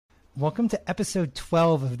Welcome to episode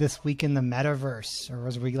 12 of This Week in the Metaverse, or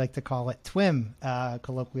as we like to call it, TWIM,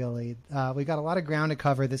 colloquially. We got a lot of ground to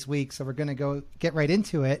cover this week, so we're going to go get right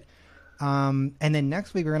into it. And then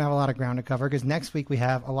next week, we're going to have a lot of ground to cover because next week we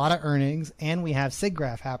have a lot of earnings and we have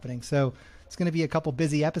SIGGRAPH happening. So it's going to be a couple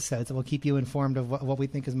busy episodes that will keep you informed of what we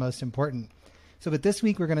think is most important. So but this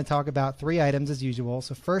week, we're going to talk about three items as usual.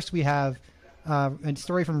 So first, we have a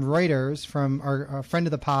story from Reuters from our friend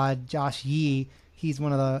of the pod, Josh Yee. He's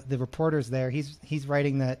one of the reporters there. He's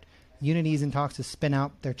writing that Unity's in talks to spin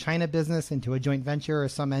out their China business into a joint venture or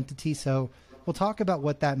some entity. So we'll talk about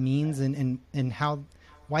what that means and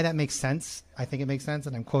why that makes sense. I think it makes sense,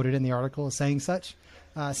 and I'm quoted in the article as saying such.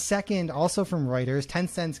 Second, also from Reuters,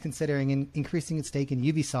 Tencent's considering increasing its stake in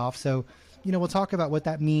Ubisoft. So, we'll talk about what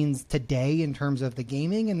that means today in terms of the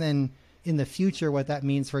gaming, and then in the future, what that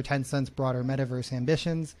means for Tencent's broader metaverse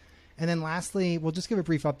ambitions. And then lastly, we'll just give a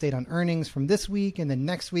brief update on earnings from this week. And then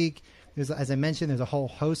next week, as I mentioned, there's a whole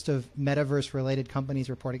host of metaverse-related companies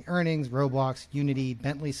reporting earnings. Roblox, Unity,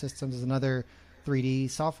 Bentley Systems is another 3D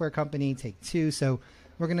software company, Take-Two. So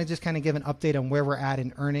we're going to just kind of give an update on where we're at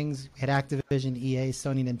in earnings. We had Activision, EA,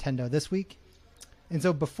 Sony, Nintendo this week. And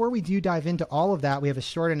so before we do dive into all of that, we have a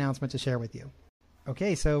short announcement to share with you.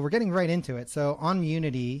 Okay, so we're getting right into it. So on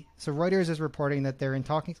Unity, Reuters is reporting that they're in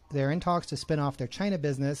talks to spin off their China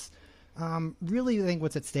business. Really, I think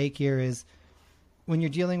what's at stake here is when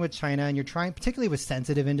you're dealing with China and you're trying, particularly with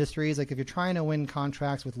sensitive industries, like if you're trying to win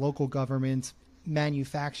contracts with local governments,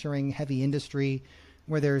 manufacturing, heavy industry,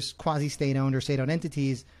 where there's quasi-state-owned or state-owned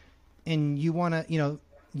entities, and you want to,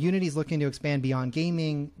 Unity's looking to expand beyond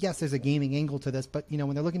gaming. Yes, there's a gaming angle to this, but,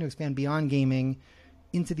 when they're looking to expand beyond gaming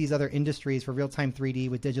into these other industries for real-time 3D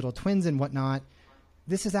with digital twins and whatnot,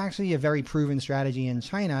 this is actually a very proven strategy in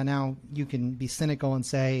China. Now, you can be cynical and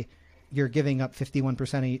say you're giving up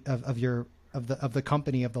 51% of the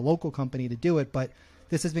company, of the local company to do it, but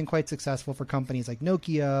this has been quite successful for companies like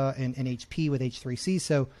Nokia and HP with H3C.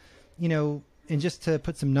 So, and just to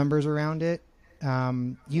put some numbers around it,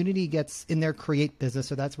 Unity gets in their Create business,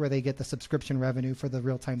 so that's where they get the subscription revenue for the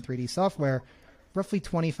real-time 3D software. Roughly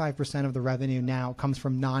 25% of the revenue now comes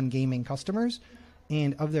from non-gaming customers.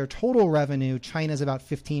 And of their total revenue, China's about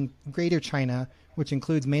 15, Greater China, which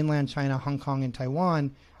includes mainland China, Hong Kong, and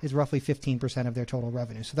Taiwan, is roughly 15% of their total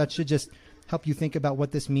revenue. So that should just help you think about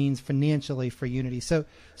what this means financially for Unity. So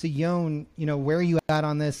Yon, where are you at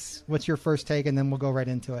on this? What's your first take? And then we'll go right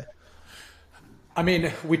into it. I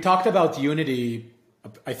mean, we talked about Unity,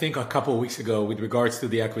 I think a couple of weeks ago with regards to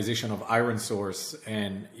the acquisition of ironSource.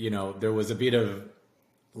 And, there was a bit of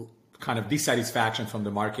kind of dissatisfaction from the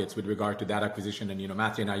markets with regard to that acquisition. And,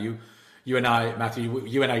 Matthew and I, you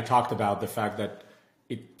and I talked about the fact that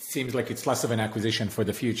it seems like it's less of an acquisition for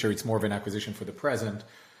the future. It's more of an acquisition for the present.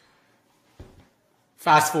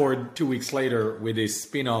 Fast forward 2 weeks later with this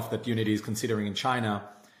spin-off that Unity is considering in China.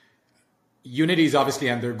 Unity is obviously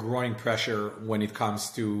under growing pressure when it comes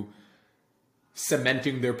to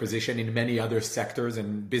cementing their position in many other sectors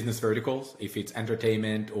and business verticals, if it's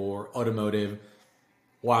entertainment or automotive,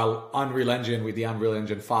 while Unreal Engine with the Unreal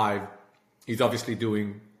Engine 5 is obviously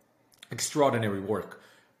doing extraordinary work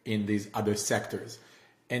in these other sectors.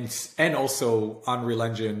 And also Unreal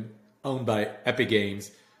Engine owned by Epic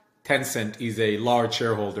Games, Tencent is a large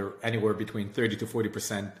shareholder, anywhere between 30 to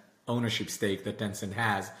 40% ownership stake that Tencent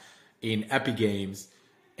has in Epic Games.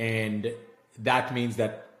 And that means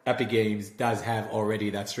that Epic Games does have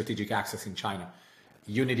already that strategic access in China.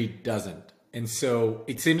 Unity doesn't. And so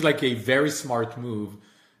it seems like a very smart move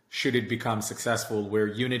should it become successful, where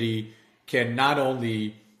Unity can not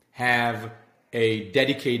only have a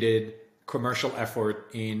dedicated commercial effort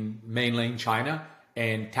in mainland China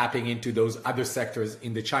and tapping into those other sectors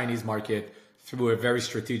in the Chinese market through a very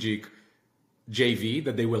strategic JV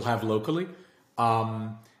that they will have locally,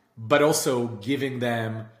 but also giving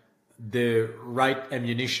them the right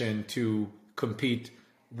ammunition to compete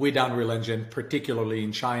with Unreal Engine, particularly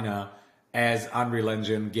in China, as Unreal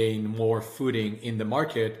Engine gain more footing in the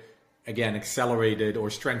market, again, accelerated or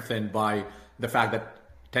strengthened by the fact that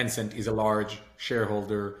Tencent is a large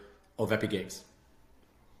shareholder of Epic Games.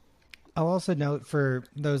 I'll also note for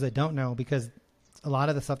those that don't know, because a lot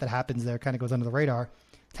of the stuff that happens there kind of goes under the radar,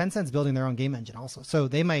 Tencent's building their own game engine also. So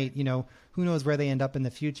they might, who knows where they end up in the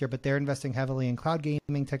future, but they're investing heavily in cloud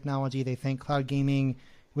gaming technology. They think cloud gaming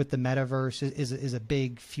with the metaverse is a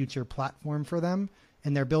big future platform for them,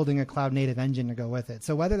 and they're building a cloud native engine to go with it.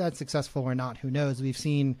 So whether that's successful or not, who knows? We've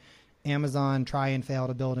seen Amazon try and fail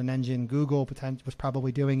to build an engine. Google was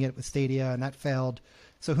probably doing it with Stadia, and that failed.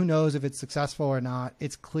 So who knows if it's successful or not?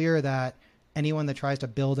 It's clear that anyone that tries to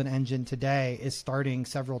build an engine today is starting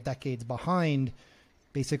several decades behind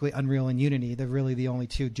basically Unreal and Unity. They're really the only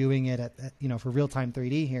two doing it for real-time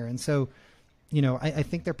 3D here. And so, I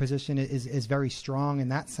think their position is very strong in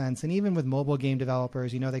that sense. And even with mobile game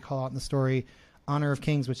developers, they call out in the story, Honor of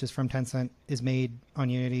Kings, which is from Tencent, is made on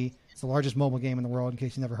Unity. It's the largest mobile game in the world, in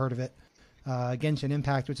case you never heard of it. Genshin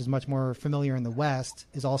Impact, which is much more familiar in the West,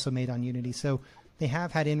 is also made on Unity. So they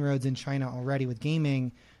have had inroads in China already with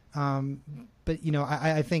gaming. But,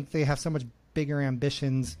 I think they have so much bigger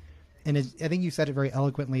ambitions. And I think you said it very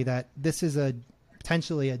eloquently that this is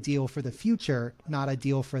potentially a deal for the future, not a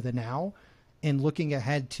deal for the now. And looking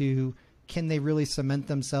ahead to, can they really cement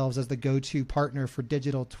themselves as the go-to partner for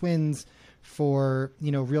digital twins, for,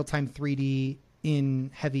 real-time 3D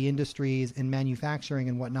in heavy industries and manufacturing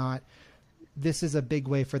and whatnot? This is a big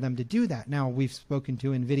way for them to do that. Now, we've spoken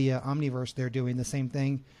to NVIDIA, Omniverse, they're doing the same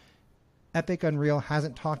thing. Epic Unreal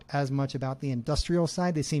hasn't talked as much about the industrial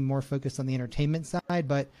side. They seem more focused on the entertainment side,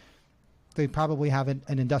 but they probably have an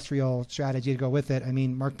industrial strategy to go with it. I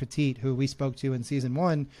mean, Mark Petit, who we spoke to in season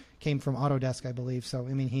 1, came from Autodesk, I believe. So,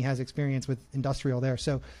 he has experience with industrial there.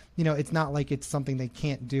 So, it's not like it's something they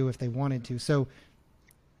can't do if they wanted to. So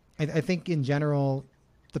I think in general,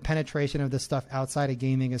 the penetration of this stuff outside of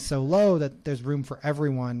gaming is so low that there's room for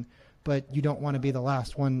everyone, but you don't want to be the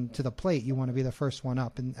last one to the plate. You want to be the first one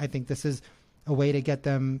up. And I think this is a way to get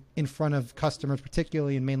them in front of customers,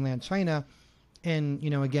 particularly in mainland China. And,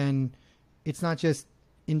 again, it's not just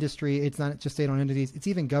industry. It's not just state-owned entities. It's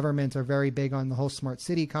even governments are very big on the whole smart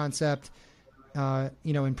city concept,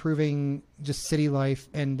 improving just city life.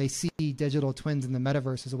 And they see digital twins in the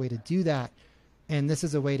metaverse as a way to do that. And this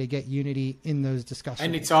is a way to get Unity in those discussions.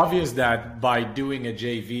 And it's obvious that by doing a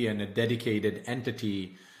JV and a dedicated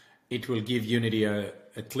entity, it will give Unity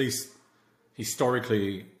at least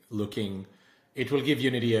historically looking, it will give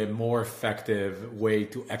Unity a more effective way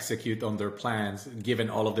to execute on their plans, given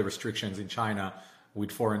all of the restrictions in China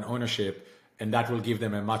with foreign ownership. And that will give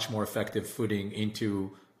them a much more effective footing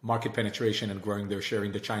into market penetration and growing their share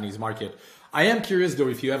in the Chinese market. I am curious, though,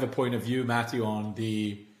 if you have a point of view, Matthew, on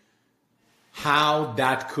how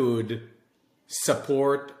that could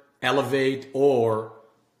support, elevate, or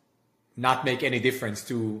not make any difference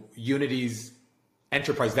to Unity's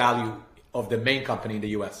enterprise value of the main company in the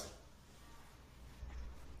US.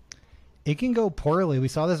 It can go poorly. We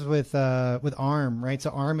saw this with ARM, right? So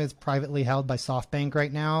ARM is privately held by SoftBank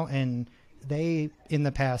right now, and they, in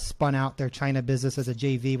the past, spun out their China business as a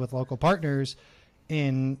JV with local partners.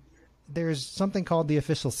 And there's something called the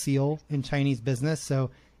official seal in Chinese business.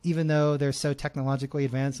 So even though they're so technologically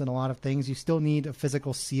advanced in a lot of things, you still need a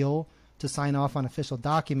physical seal to sign off on official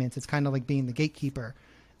documents. It's kind of like being the gatekeeper.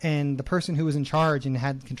 And the person who was in charge and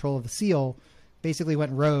had control of the seal basically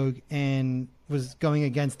went rogue and was going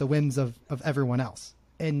against the whims of everyone else.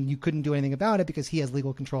 And you couldn't do anything about it because he has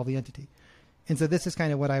legal control of the entity. And so this is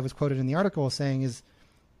kind of what I was quoted in the article saying is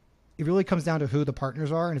it really comes down to who the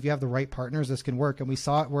partners are. And if you have the right partners, this can work. And we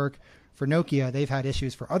saw it work for Nokia. They've had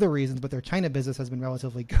issues for other reasons, but their China business has been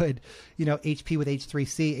relatively good. HP with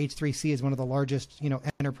H3C. H3C is one of the largest,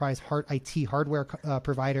 enterprise IT hardware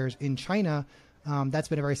providers in China. That's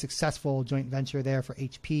been a very successful joint venture there for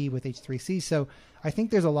HP with H3C. So I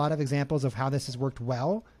think there's a lot of examples of how this has worked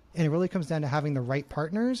well. And it really comes down to having the right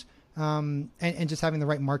partners and just having the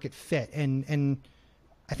right market fit. And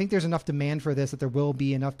I think there's enough demand for this that there will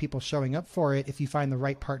be enough people showing up for it if you find the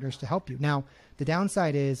right partners to help you. Now, the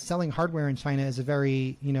downside is selling hardware in China is a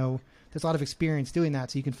very, there's a lot of experience doing that.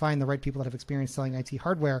 So you can find the right people that have experience selling IT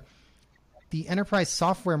hardware. The enterprise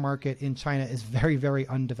software market in China is very, very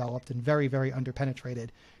undeveloped and very, very underpenetrated.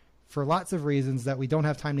 For lots of reasons that we don't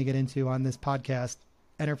have time to get into on this podcast,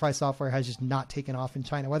 enterprise software has just not taken off in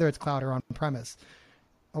China, whether it's cloud or on-premise.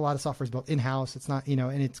 A lot of software is built in-house. It's not,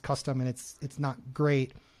 and it's custom and it's not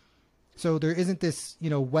great. So there isn't this,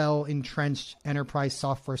 well-entrenched enterprise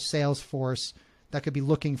software sales force that could be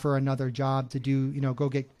looking for another job to do, go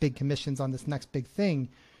get big commissions on this next big thing.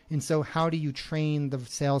 And so how do you train the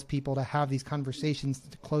salespeople to have these conversations,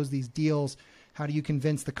 to close these deals? How do you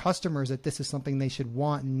convince the customers that this is something they should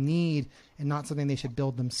want and need and not something they should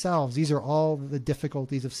build themselves? These are all the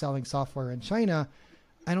difficulties of selling software in China.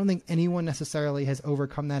 I don't think anyone necessarily has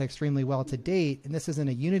overcome that extremely well to date. And this isn't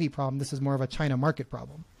a Unity problem. This is more of a China market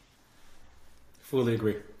problem. Fully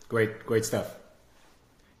agree. Great stuff.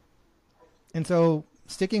 And so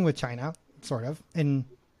sticking with China, sort of, and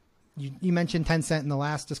you mentioned Tencent in the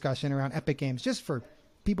last discussion around Epic Games. Just for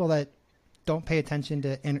people that don't pay attention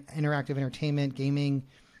to interactive entertainment, gaming,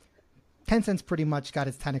 Tencent's pretty much got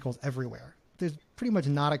its tentacles everywhere. There's pretty much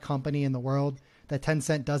not a company in the world that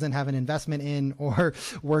Tencent doesn't have an investment in or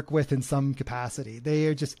work with in some capacity. They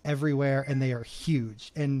are just everywhere and they are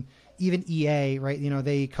huge. And even EA, right? You know,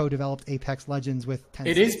 they co-developed Apex Legends with Tencent.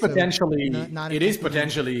 It is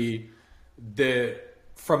potentially,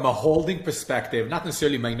 from a holding perspective, not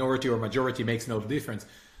necessarily minority or majority makes no difference.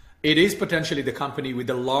 It is potentially the company with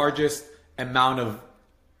the largest amount of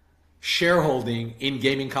shareholding in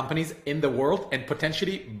gaming companies in the world, and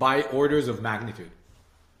potentially by orders of magnitude.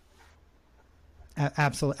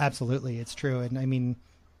 Absolutely. It's true. And I mean,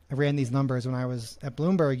 I ran these numbers when I was at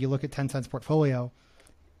Bloomberg. You look at Tencent's portfolio,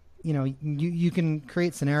 you know, you can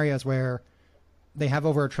create scenarios where they have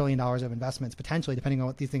over $1 trillion of investments, potentially, depending on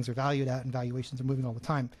what these things are valued at, and valuations are moving all the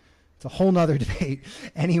time. It's a whole nother debate.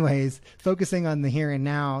 Anyways, focusing on the here and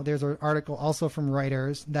now, there's an article also from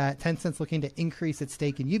Reuters that Tencent's looking to increase its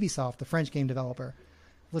stake in Ubisoft, the French game developer.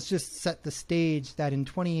 Let's just set the stage that in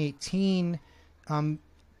 2018,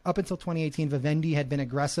 up until 2018, Vivendi had been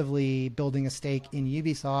aggressively building a stake in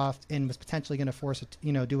Ubisoft and was potentially going to force it,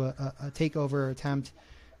 do a takeover attempt.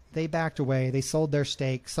 They backed away. They sold their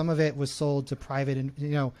stake. Some of it was sold to private,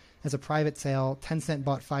 as a private sale. Tencent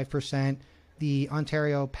bought 5%. The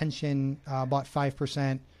Ontario Pension bought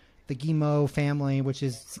 5%. The Guillemot family, which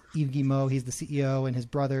is Yves Guillemot, he's the CEO, and his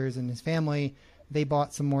brothers and his family, they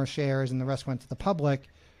bought some more shares, and the rest went to the public.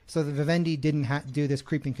 So the Vivendi didn't do this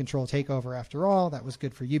creeping control takeover after all. That was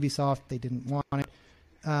good for Ubisoft. They didn't want it.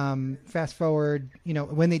 Fast forward,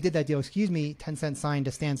 when they did that deal, Tencent signed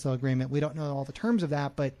a standstill agreement. We don't know all the terms of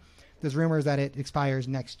that, but there's rumors that it expires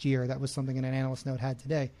next year. That was something an analyst note had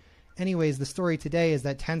today. Anyways, the story today is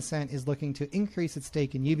that Tencent is looking to increase its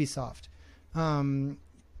stake in Ubisoft.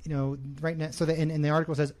 Right now, so in the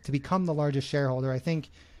article says to become the largest shareholder. I think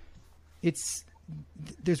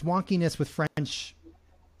there's wonkiness with French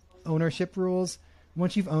ownership rules.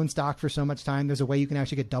 Once you've owned stock for so much time, there's a way you can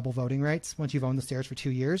actually get double voting rights. Once you've owned the shares for 2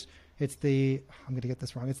 years, I'm going to get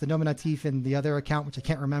this wrong. It's the nominatif in the other account, which I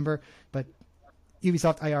can't remember, but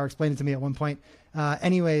Ubisoft IR explained it to me at one point.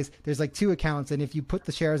 Anyways, there's like 2 accounts, and if you put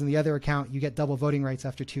the shares in the other account, you get double voting rights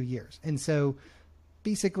after 2 years. And so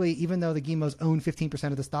basically, even though the Guillemots own 15%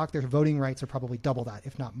 of the stock, their voting rights are probably double that,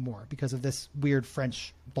 if not more, because of this weird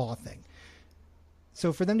French law thing.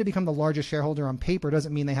 So for them to become the largest shareholder on paper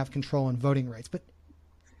doesn't mean they have control and voting rights. But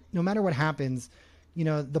no matter what happens,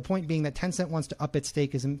 the point being that Tencent wants to up its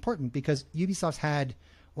stake is important, because Ubisoft's had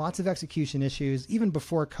lots of execution issues, even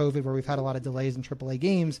before COVID, where we've had a lot of delays in AAA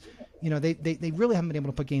games. They really haven't been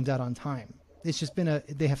able to put games out on time. It's just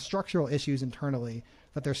they have structural issues internally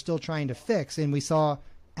that they're still trying to fix. And we saw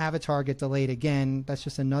Avatar get delayed again. That's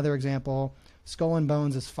just another example. Skull and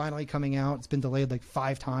Bones is finally coming out. It's been delayed like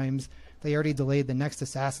 5 times. They already delayed the next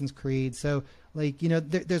Assassin's Creed. So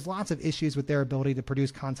there's lots of issues with their ability to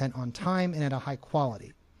produce content on time and at a high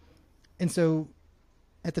quality. And so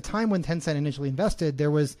at the time when Tencent initially invested,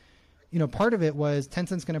 there was, part of it was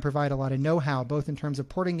Tencent's going to provide a lot of know-how, both in terms of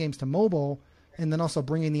porting games to mobile and then also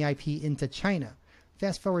bringing the IP into China.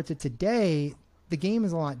 Fast forward to today, the game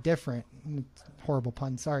is a lot different. Horrible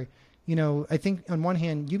pun, sorry. I think on one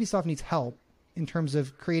hand, Ubisoft needs help in terms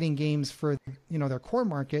of creating games for, their core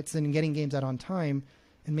markets and getting games out on time.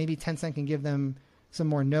 And maybe Tencent can give them some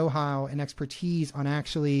more know-how and expertise on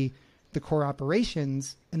actually the core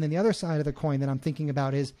operations. And then the other side of the coin that I'm thinking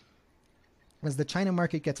about is, as the China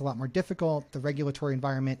market gets a lot more difficult, the regulatory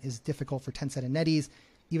environment is difficult for Tencent and NetEase.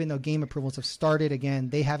 Even though game approvals have started again,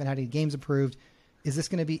 they haven't had any games approved. Are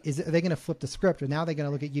they going to flip the script? Or now they're going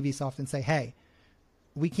to look at Ubisoft and say, hey,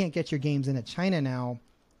 we can't get your games into China now.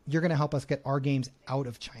 You're going to help us get our games out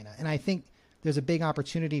of China. And I think there's a big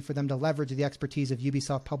opportunity for them to leverage the expertise of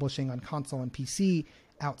Ubisoft publishing on console and PC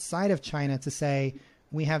outside of China to say,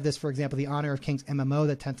 we have this, for example, the Honor of Kings MMO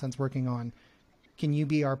that Tencent's working on. Can you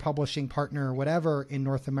be our publishing partner or whatever in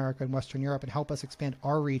North America and Western Europe and help us expand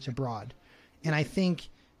our reach abroad? And I think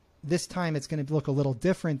this time it's going to look a little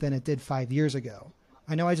different than it did 5 years ago.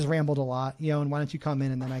 I know I just rambled a lot, and why don't you come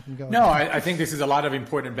in and then I can go. No, I think this is a lot of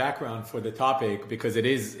important background for the topic because it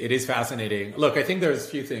is fascinating. Look, I think there's a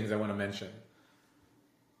few things I want to mention.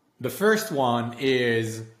 The first one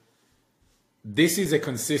is this is a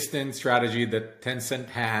consistent strategy that Tencent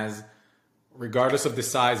has, regardless of the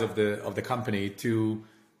size of the company, to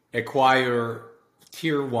acquire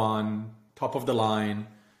tier 1, top of the line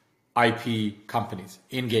IP companies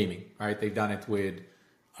in gaming, right? They've done it with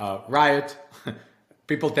Riot.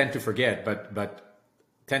 People tend to forget, but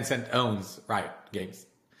Tencent owns Riot Games.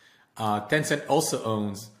 Tencent also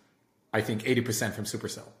owns, I think, 80% from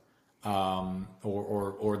Supercell,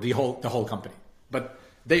 or the whole company. But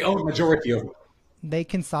they own majority of it. They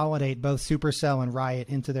consolidate both Supercell and Riot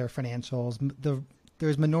into their financials.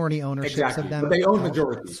 There's minority ownerships of them. But they own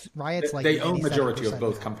majorities. Riot's like they own majority of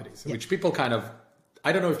both companies, yeah. Which people kind of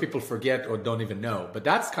I don't know if people forget or don't even know, but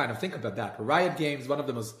that's kind of, think about that. Riot Games, one of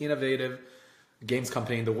the most innovative games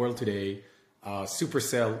company in the world today.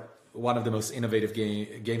 Supercell, one of the most innovative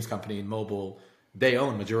games company in mobile. They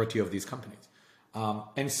own majority of these companies.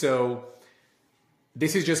 And so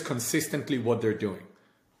this is just consistently what they're doing.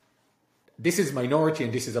 This is minority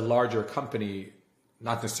and this is a larger company,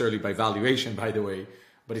 not necessarily by valuation, by the way,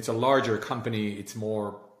 but it's a larger company. It's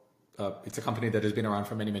more, it's a company that has been around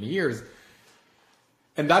for many, many years.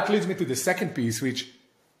 And that leads me to the second piece, which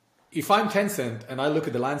if I'm Tencent and I look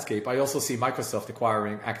at the landscape, I also see Microsoft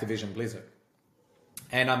acquiring Activision Blizzard.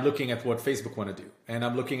 And I'm looking at what Facebook want to do. And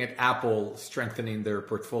I'm looking at Apple strengthening their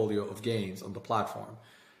portfolio of games on the platform.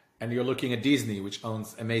 And you're looking at Disney, which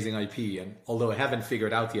owns amazing IP. And although I haven't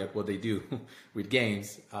figured out yet what they do with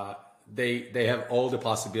games, they have all the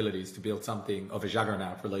possibilities to build something of a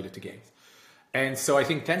juggernaut related to games. And so I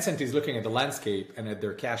think Tencent is looking at the landscape and at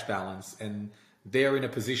their cash balance, and they're in a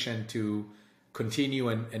position to continue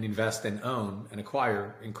and invest and own and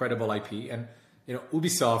acquire incredible IP. And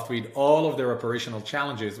Ubisoft, with all of their operational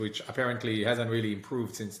challenges, which apparently hasn't really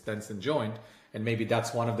improved since Tencent joined, and maybe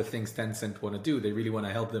that's one of the things Tencent want to do. They really want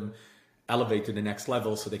to help them elevate to the next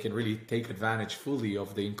level so they can really take advantage fully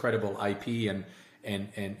of the incredible IP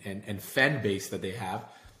and fan base that they have.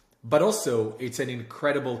 But also, it's an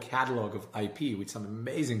incredible catalog of IP with some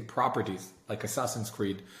amazing properties like Assassin's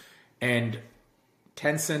Creed. And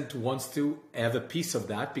Tencent wants to have a piece of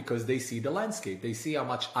that because they see the landscape. They see how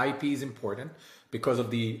much IP is important because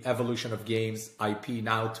of the evolution of games IP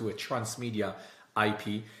now to a transmedia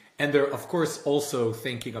IP. And they're, of course, also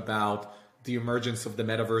thinking about the emergence of the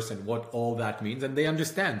metaverse and what all that means. And they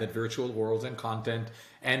understand that virtual worlds and content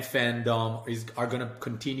and fandom are going to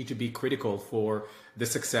continue to be critical for the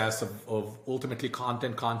success of ultimately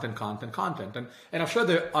content. And I'm sure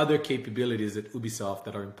there are other capabilities at Ubisoft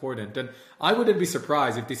that are important. And I wouldn't be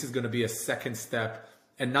surprised if this is going to be a second step,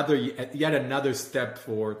 yet another step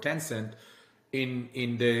for Tencent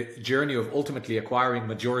in the journey of ultimately acquiring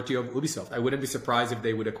majority of Ubisoft. I wouldn't be surprised if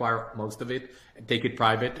they would acquire most of it and take it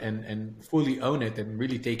private and fully own it and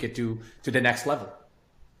really take it to the next level.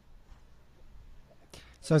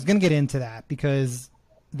 So I was going to get into that because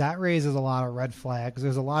that raises a lot of red flags.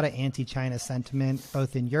 There's a lot of anti-China sentiment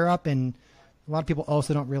both in Europe, and a lot of people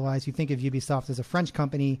also don't realize, you think of Ubisoft as a French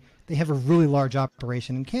company, they have a really large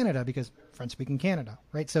operation in Canada because French-speaking Canada,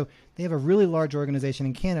 right? So they have a really large organization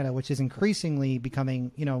in Canada, which is increasingly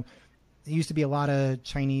becoming, there used to be a lot of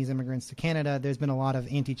Chinese immigrants to Canada. There's been a lot of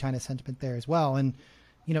anti-China sentiment there as well. And,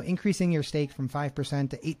 increasing your stake from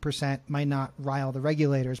 5% to 8% might not rile the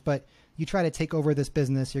regulators, but you try to take over this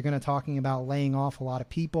business, you're going to talking about laying off a lot of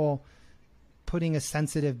people, putting a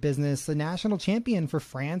sensitive business, the national champion for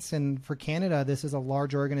France and for Canada. This is a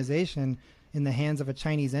large organization in the hands of a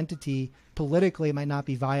Chinese entity. Politically, it might not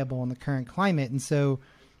be viable in the current climate. And so,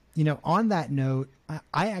 on that note,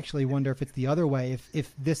 I actually wonder if it's the other way,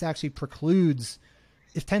 if this actually precludes,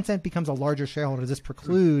 if Tencent becomes a larger shareholder, does this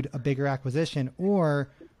preclude a bigger acquisition, or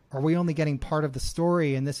are we only getting part of the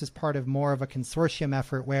story and this is part of more of a consortium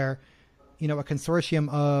effort where, a consortium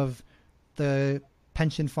of the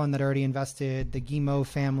pension fund that already invested, the Guillemot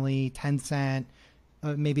family, Tencent,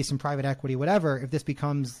 maybe some private equity, whatever, if this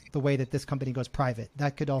becomes the way that this company goes private,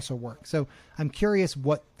 that could also work. So I'm curious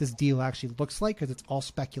what this deal actually looks like, because it's all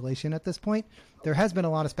speculation at this point. There has been a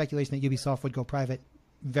lot of speculation that Ubisoft would go private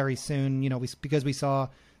very soon, because we saw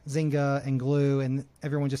Zynga and Glue, and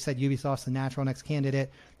everyone just said Ubisoft's the natural next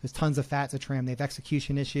candidate. There's tons of fat to trim. They have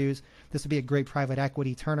execution issues. This would be a great private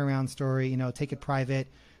equity turnaround story, take it private,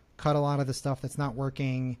 cut a lot of the stuff that's not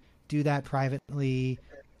working, do that privately,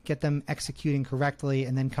 get them executing correctly,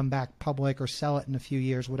 and then come back public or sell it in a few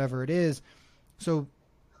years, whatever it is. So,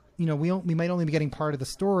 we might only be getting part of the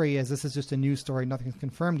story, as this is just a news story. Nothing's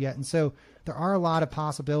confirmed yet. And so there are a lot of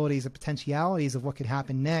possibilities and potentialities of what could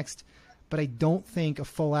happen next. But I don't think a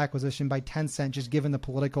full acquisition by Tencent, just given the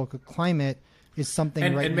political climate, is something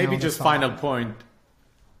right now. And maybe just final point.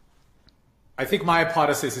 I think my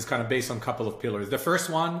hypothesis is kind of based on a couple of pillars. The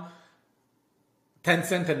first one,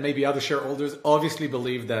 Tencent and maybe other shareholders obviously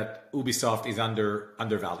believe that Ubisoft is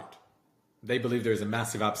undervalued. They believe there's a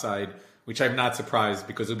massive upside, which I'm not surprised,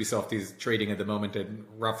 because Ubisoft is trading at the moment at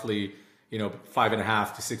roughly,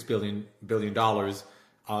 $5.5 to $6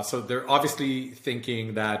 billion. So they're obviously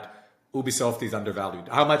thinking that Ubisoft is undervalued.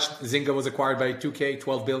 How much Zynga was acquired by 2K?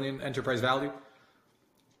 12 billion enterprise value.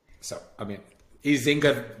 So, is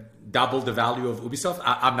Zynga double the value of Ubisoft?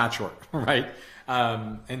 I'm not sure, right?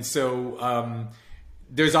 And so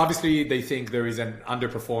there's obviously, they think there is an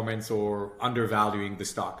underperformance or undervaluing the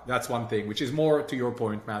stock. That's one thing, which is more, to your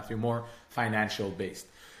point, Matthew, more financial based.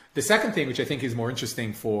 The second thing, which I think is more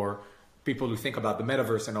interesting for people who think about the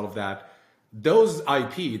metaverse and all of that, those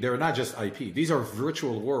IP, they're not just IP. These are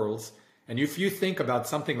virtual worlds. And if you think about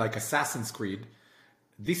something like Assassin's Creed,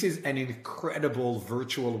 this is an incredible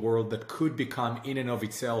virtual world that could become in and of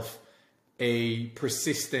itself a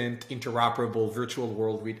persistent, interoperable virtual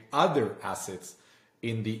world with other assets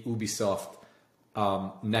in the Ubisoft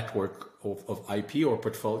network of IP or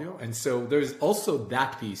portfolio. And so there's also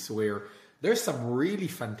that piece where there's some really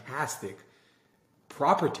fantastic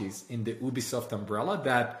properties in the Ubisoft umbrella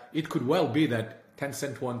that it could well be that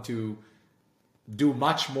Tencent want to do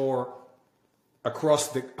much more across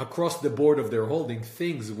the board of their holding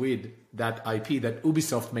things with that IP that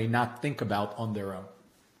Ubisoft may not think about on their own.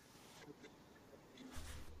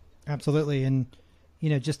 Absolutely. And,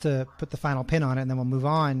 just to put the final pin on it and then we'll move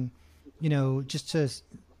on, just to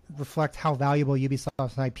reflect how valuable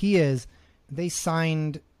Ubisoft's IP is, they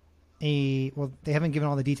signed they haven't given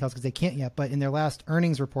all the details because they can't yet, but in their last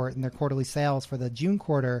earnings report and their quarterly sales for the June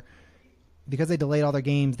quarter, because they delayed all their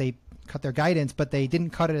games, they cut their guidance, but they didn't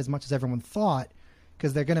cut it as much as everyone thought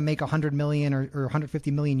because they're going to make 100 million or 150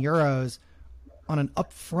 million euros on an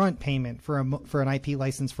upfront payment for an IP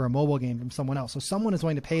license for a mobile game from someone else. So someone is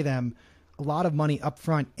going to pay them a lot of money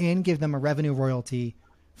upfront and give them a revenue royalty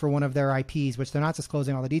for one of their IPs, which they're not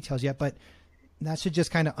disclosing all the details yet, but that should just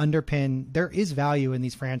kind of underpin there is value in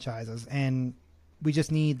these franchises, and we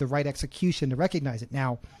just need the right execution to recognize it.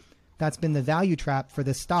 Now, that's been the value trap for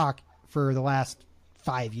this stock for the last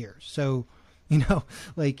 5 years. So,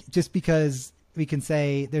 just because we can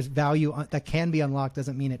say there's value that can be unlocked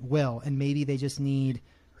doesn't mean it will. And maybe they just need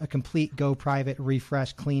a complete go private,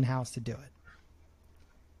 refresh, clean house to do it.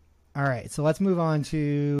 All right, so let's move on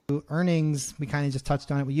to earnings. We kind of just touched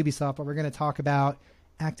on it with Ubisoft, but we're going to talk about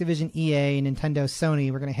Activision, EA, Nintendo, Sony.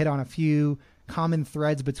 We're going to hit on a few common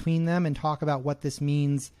threads between them and talk about what this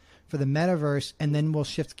means for the metaverse, and then we'll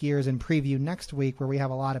shift gears and preview next week where we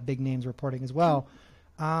have a lot of big names reporting as well.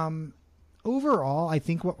 Overall, I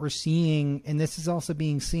think what we're seeing, and this is also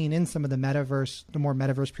being seen in some of the metaverse, the more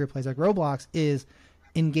metaverse pure plays like Roblox, is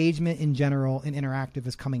engagement in general in interactive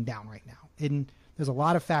is coming down right now. And there's a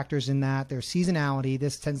lot of factors in that. There's seasonality.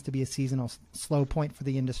 This tends to be a seasonal slow point for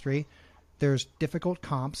the industry. There's difficult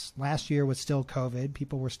comps. Last year was still COVID.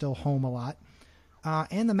 People were still home a lot.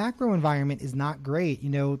 And the macro environment is not great.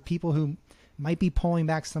 People who might be pulling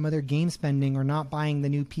back some of their game spending or not buying the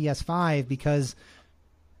new PS5 because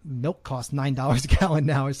milk costs $9 a gallon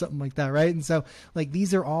now or something like that, right? And so,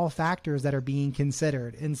 these are all factors that are being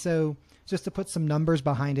considered. And so just to put some numbers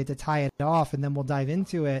behind it to tie it off, and then we'll dive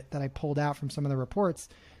into it, that I pulled out from some of the reports,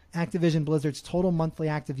 Activision Blizzard's total monthly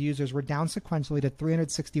active users were down sequentially to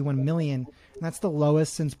 361 million, and that's the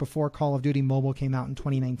lowest since before Call of Duty Mobile came out in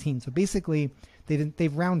 2019. So basically,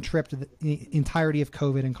 they've round-tripped the entirety of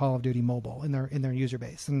COVID and Call of Duty Mobile in their user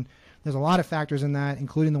base. And there's a lot of factors in that,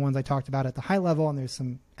 including the ones I talked about at the high level, and there's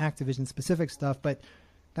some Activision-specific stuff, but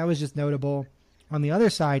that was just notable. On the other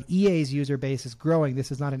side, EA's user base is growing.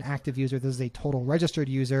 This is not an active user. This is a total registered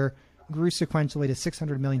user. Grew sequentially to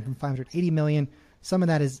 600 million from 580 million. Some of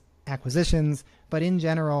that is acquisitions, but in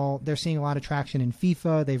general, they're seeing a lot of traction in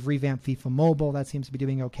FIFA. They've revamped FIFA Mobile. That seems to be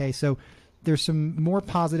doing okay. So there's some more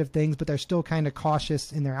positive things, but they're still kind of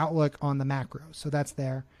cautious in their outlook on the macro. So that's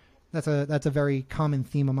there. That's a very common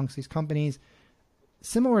theme amongst these companies.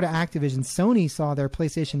 Similar to Activision, Sony saw their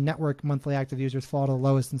PlayStation Network monthly active users fall to the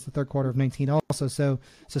lowest since the third quarter of 2019 also. So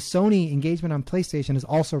Sony engagement on PlayStation is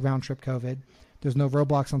also round trip COVID. There's no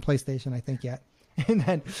Roblox on PlayStation, I think, yet. And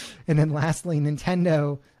then lastly,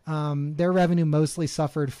 Nintendo, their revenue mostly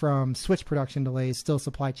suffered from Switch production delays, still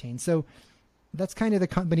supply chain. So that's kind of the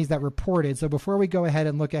companies that reported. So before we go ahead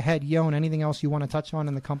and look ahead, Yon, anything else you want to touch on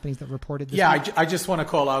in the companies that reported this week? I just want to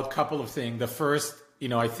call out a couple of things. The first,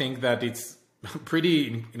 I think that it's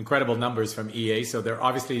pretty incredible numbers from EA. So they're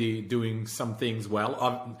obviously doing some things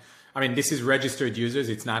well. This is registered users.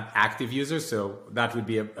 It's not active users. So that would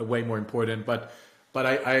be a way more important. But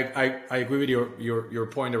I agree with your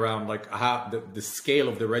point around how the scale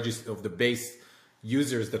of the base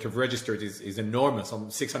users that have registered is enormous.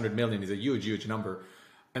 600 million is a huge number.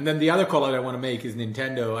 And then the other call out I want to make is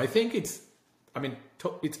Nintendo. I think it's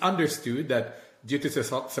understood that due to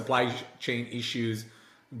supply chain issues,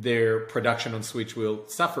 their production on Switch will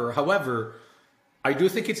suffer. However, I do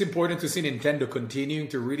think it's important to see Nintendo continuing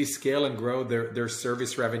to really scale and grow their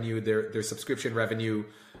service revenue, their subscription revenue.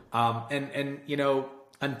 And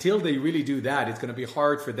until they really do that, it's going to be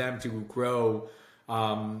hard for them to grow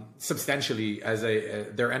substantially as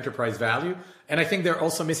their enterprise value. And I think they're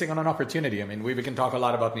also missing on an opportunity. I mean, we can talk a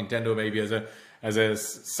lot about Nintendo maybe as a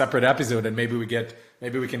separate episode, and maybe we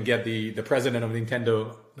can get the president of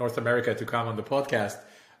Nintendo North America to come on the podcast.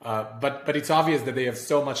 But it's obvious that they have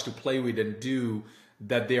so much to play with and do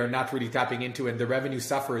that they are not really tapping into, and the revenue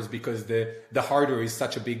suffers because the hardware is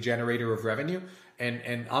such a big generator of revenue.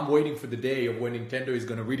 And I'm waiting for the day of when Nintendo is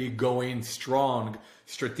going to really go in strong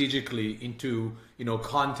strategically into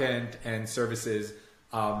content and services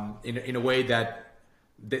in a way that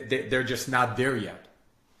they're just not there yet.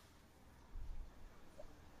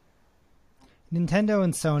 Nintendo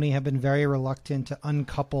and Sony have been very reluctant to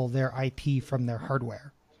uncouple their IP from their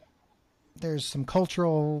hardware. There's some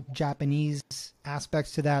cultural Japanese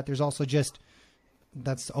aspects to that. There's also just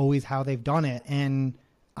that's always how they've done it, and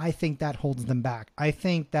I think that holds them back. I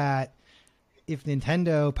think that if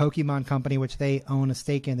Nintendo, Pokemon Company, which they own a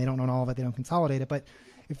stake in, they don't own all of it, they don't consolidate it, but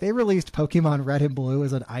if they released Pokemon Red and Blue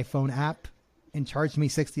as an iPhone app and charged me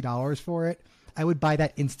 $60 for it, I would buy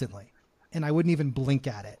that instantly, and I wouldn't even blink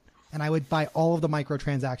at it, and I would buy all of the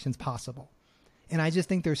microtransactions possible. And I just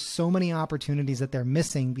think there's so many opportunities that they're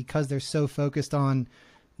missing because they're so focused on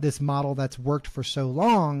this model that's worked for so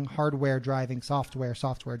long, hardware driving software,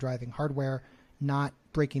 software driving hardware, not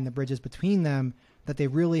breaking the bridges between them, that they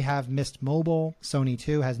really have missed mobile. Sony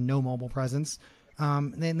too has no mobile presence.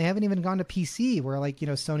 They haven't even gone to PC, where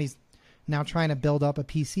Sony's now trying to build up a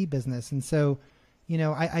PC business. And so,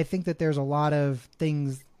 I think that there's a lot of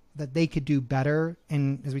things that they could do better.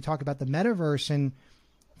 And as we talk about the metaverse, and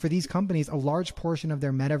for these companies, a large portion of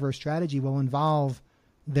their metaverse strategy will involve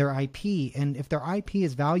their IP. And if their IP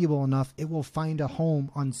is valuable enough, it will find a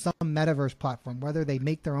home on some metaverse platform, whether they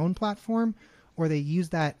make their own platform or they use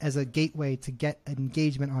that as a gateway to get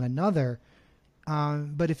engagement on another.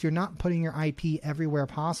 But if you're not putting your IP everywhere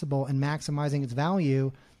possible and maximizing its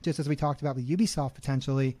value, just as we talked about with Ubisoft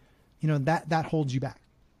potentially, that holds you back.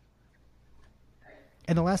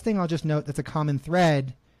 And the last thing I'll just note that's a common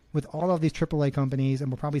thread with all of these AAA companies,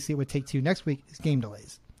 and we'll probably see it with Take-Two next week, is game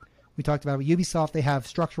delays. We talked about it with Ubisoft, they have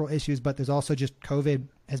structural issues, but there's also just COVID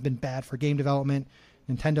has been bad for game development.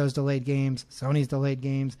 Nintendo's delayed games, Sony's delayed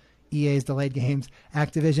games, EA's delayed games.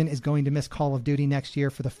 Activision is going to miss Call of Duty next year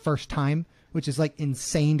for the first time, which is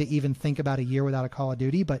insane to even think about a year without a Call of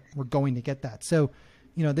Duty, but we're going to get that. So,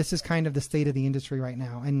 this is kind of the state of the industry right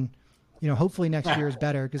now. And hopefully next year is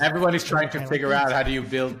better, because everyone is trying to figure out how do you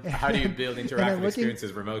build interactive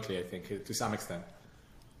experiences remotely. I think to some extent,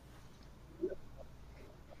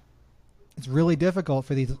 it's really difficult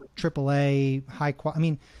for these AAA high quality. I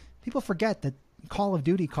mean, people forget that Call of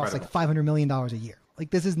Duty costs $500 million a year.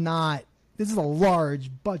 This is a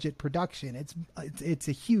large budget production. It's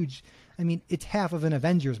a huge. I mean, it's half of an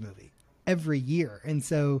Avengers movie every year. And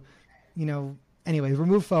so, anyways, we'll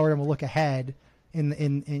move forward and we'll look ahead. In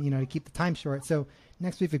to keep the time short. So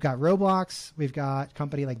next week we've got Roblox, we've got a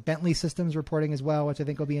company like Bentley Systems reporting as well, which I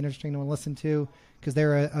think will be interesting to listen to because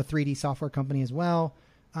they're a 3D software company as well.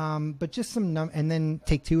 But just some and then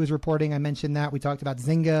Take-Two is reporting. I mentioned that we talked about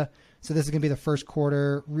Zynga. So this is going to be the first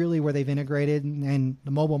quarter really where they've integrated, and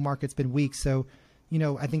the mobile market's been weak. So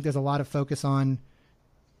I think there's a lot of focus on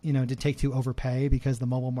did Take-Two overpay because the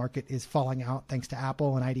mobile market is falling out thanks to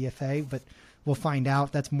Apple and IDFA, but we'll find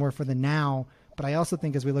out. That's more for the now. But I also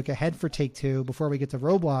think as we look ahead for Take-Two, before we get to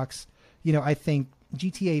Roblox, I think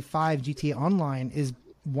GTA 5, GTA Online is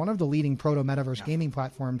one of the leading proto-metaverse gaming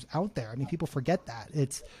platforms out there. I mean, people forget that.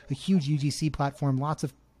 It's a huge UGC platform, lots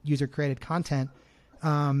of user-created content,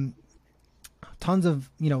 tons of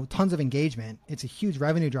engagement. It's a huge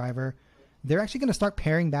revenue driver. They're actually going to start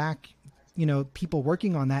paring back, people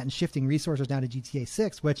working on that and shifting resources down to GTA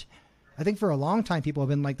 6, which I think for a long time people have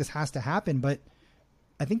been like, this has to happen, but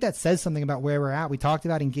I think that says something about where we're at. We talked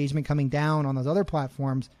about engagement coming down on those other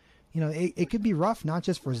platforms. It could be rough, not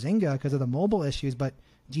just for Zynga because of the mobile issues, but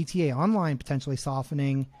GTA Online potentially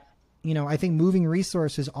softening. I think moving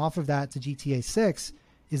resources off of that to GTA 6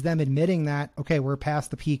 is them admitting that, okay, we're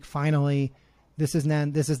past the peak finally. This is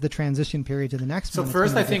the transition period to the next one. So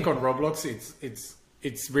first, I think on Roblox,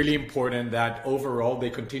 it's really important that overall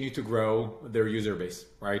they continue to grow their user base,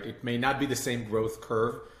 right? It may not be the same growth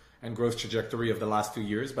curve and growth trajectory of the last 2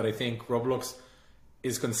 years, but I think Roblox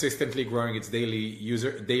is consistently growing its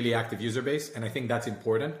daily active user base, and I think that's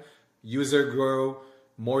important. User grow,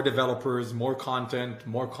 more developers, more content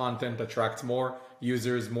attracts more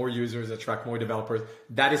users attract more developers.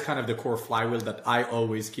 That is kind of the core flywheel that I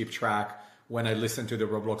always keep track when I listen to the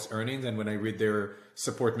Roblox earnings and when I read their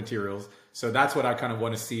support materials. So that's what I kind of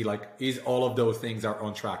want to see, like, is all of those things are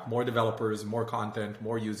on track. More developers, more content,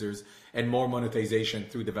 more users, and more monetization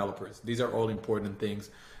through developers. These are all important things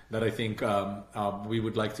that I think we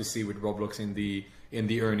would like to see with Roblox in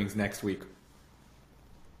the earnings next week.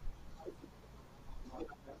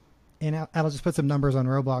 And I'll just put some numbers on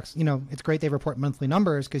Roblox. You know, it's great they report monthly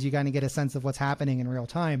numbers because you kind of get a sense of what's happening in real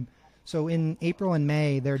time. So in April and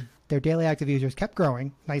May, their daily active users kept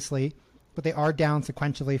growing nicely, but they are down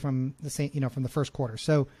sequentially from the same, from the first quarter.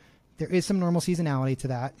 So there is some normal seasonality to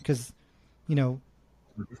that because,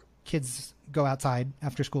 kids go outside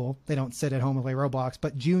after school. They don't sit at home and play Roblox.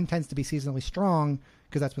 But June tends to be seasonally strong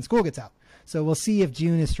because that's when school gets out. So we'll see if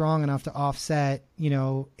June is strong enough to offset,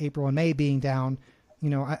 April and May being down.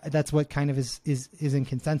 That's what kind of is in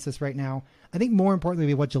consensus right now. I think more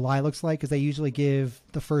importantly, what July looks like, because they usually give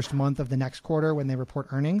the first month of the next quarter when they report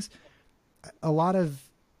earnings. A lot of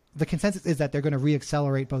the consensus is that they're going to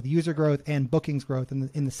reaccelerate both user growth and bookings growth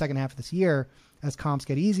in the second half of this year as comps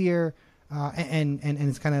get easier and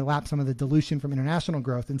it's kind of lap some of the dilution from international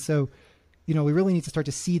growth. And so, we really need to start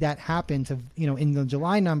to see that happen to, in the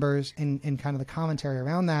July numbers and kind of the commentary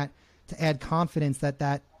around that to add confidence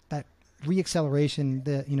that reacceleration,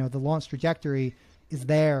 the launch trajectory is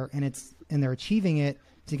there and they're achieving it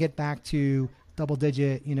to get back to double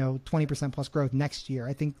digit, 20% plus growth next year.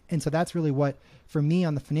 I think. And so that's really what, for me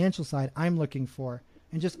on the financial side, I'm looking for.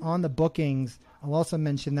 And just on the bookings, I'll also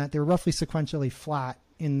mention that they're roughly sequentially flat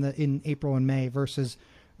in April and May versus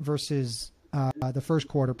the first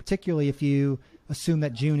quarter, particularly if you assume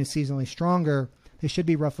that June is seasonally stronger. They should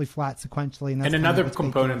be roughly flat sequentially. And another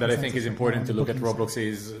component that I think is important to look at Roblox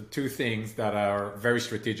is two things that are very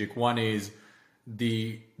strategic. One is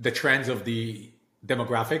the trends of the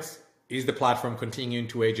demographics. Is the platform continuing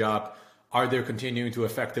to age up? Are they continuing to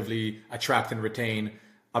effectively attract and retain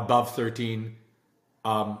above 13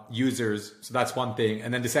 users? So that's one thing.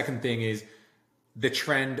 And then the second thing is the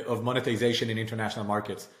trend of monetization in international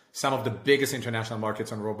markets. Some of the biggest international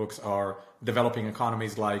markets on Roblox are developing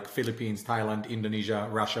economies like Philippines, Thailand, Indonesia,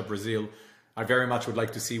 Russia, Brazil. I very much would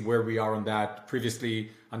like to see where we are on that.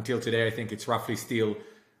 Previously, until today, I think it's roughly still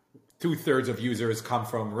 2/3 of users come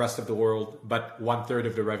from rest of the world, but 1/3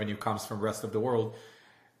 of the revenue comes from rest of the world.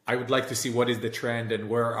 I would like to see what is the trend and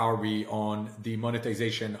where are we on the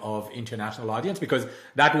monetization of international audience, because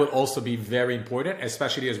that will also be very important,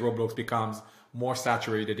 especially as Roblox becomes more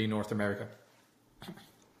saturated in North America.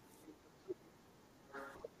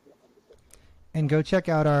 And go check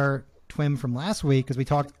out our TWIM from last week because we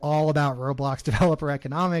talked all about Roblox developer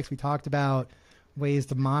economics. We talked about ways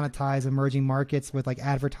to monetize emerging markets with like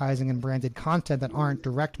advertising and branded content that aren't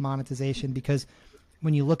direct monetization, because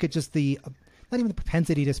when you look at just not even the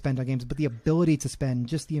propensity to spend on games, but the ability to spend,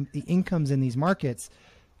 just the incomes in these markets.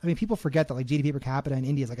 I mean, people forget that like GDP per capita in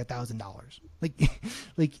India is like $1,000.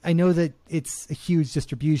 Like I know that it's a huge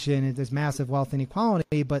distribution and there's massive wealth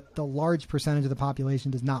inequality, but the large percentage of the population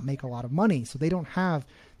does not make a lot of money. So they don't have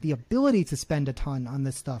the ability to spend a ton on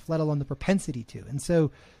this stuff, let alone the propensity to. And so,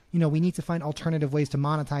 we need to find alternative ways to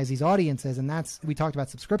monetize these audiences. And we talked about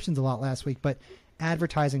subscriptions a lot last week, but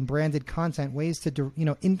advertising, branded content, ways to,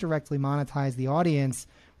 indirectly monetize the audience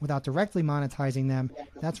without directly monetizing them.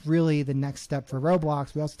 That's really the next step for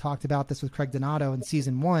Roblox. We also talked about this with Craig Donato in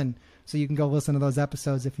season 1. So you can go listen to those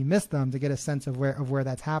episodes if you missed them to get a sense of where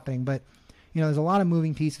that's happening. But, there's a lot of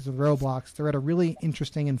moving pieces with Roblox. They're at a really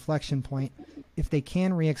interesting inflection point. If they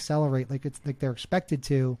can reaccelerate like they're expected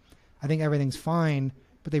to, I think everything's fine.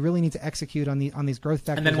 But they really need to execute on these growth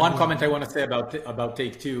vectors. And then one comment I want to say about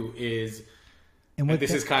Take-Two is, and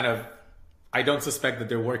this is kind of, I don't suspect that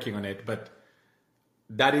they're working on it, but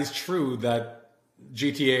that is true that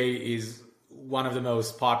GTA is one of the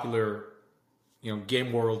most popular,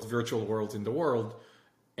 game worlds, virtual worlds in the world.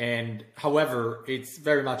 And however, it's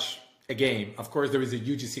very much a game. Of course, there is a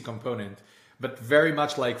UGC component, but very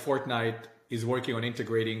much like Fortnite is working on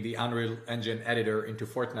integrating the Unreal Engine editor into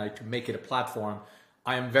Fortnite to make it a platform.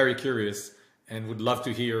 I am very curious and would love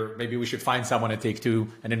to hear, maybe we should find someone at Take-Two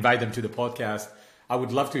and invite them to the podcast. I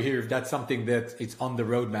would love to hear if that's something that it's on the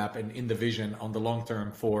roadmap and in the vision on the long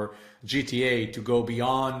term for GTA to go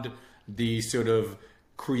beyond the sort of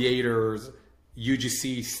creators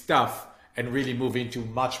UGC stuff and really move into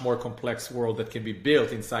much more complex world that can be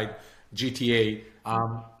built inside GTA.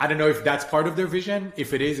 I don't know if that's part of their vision.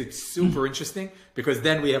 If it is, it's super interesting, because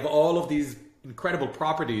then we have all of these incredible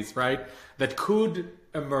properties, right, that could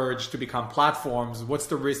emerge to become platforms. What's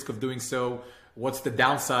the risk of doing so? What's the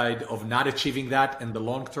downside of not achieving that in the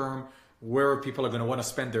long term? Where people are going to want to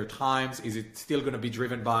spend their times? Is it still going to be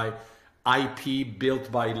driven by IP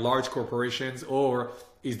built by large corporations, or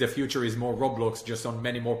is the future is more Roblox just on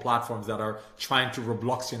many more platforms that are trying to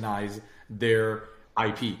Robloxianize their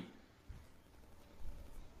IP?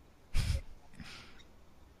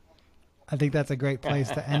 I think that's a great place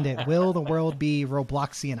to end it. Will the world be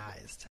Robloxianized?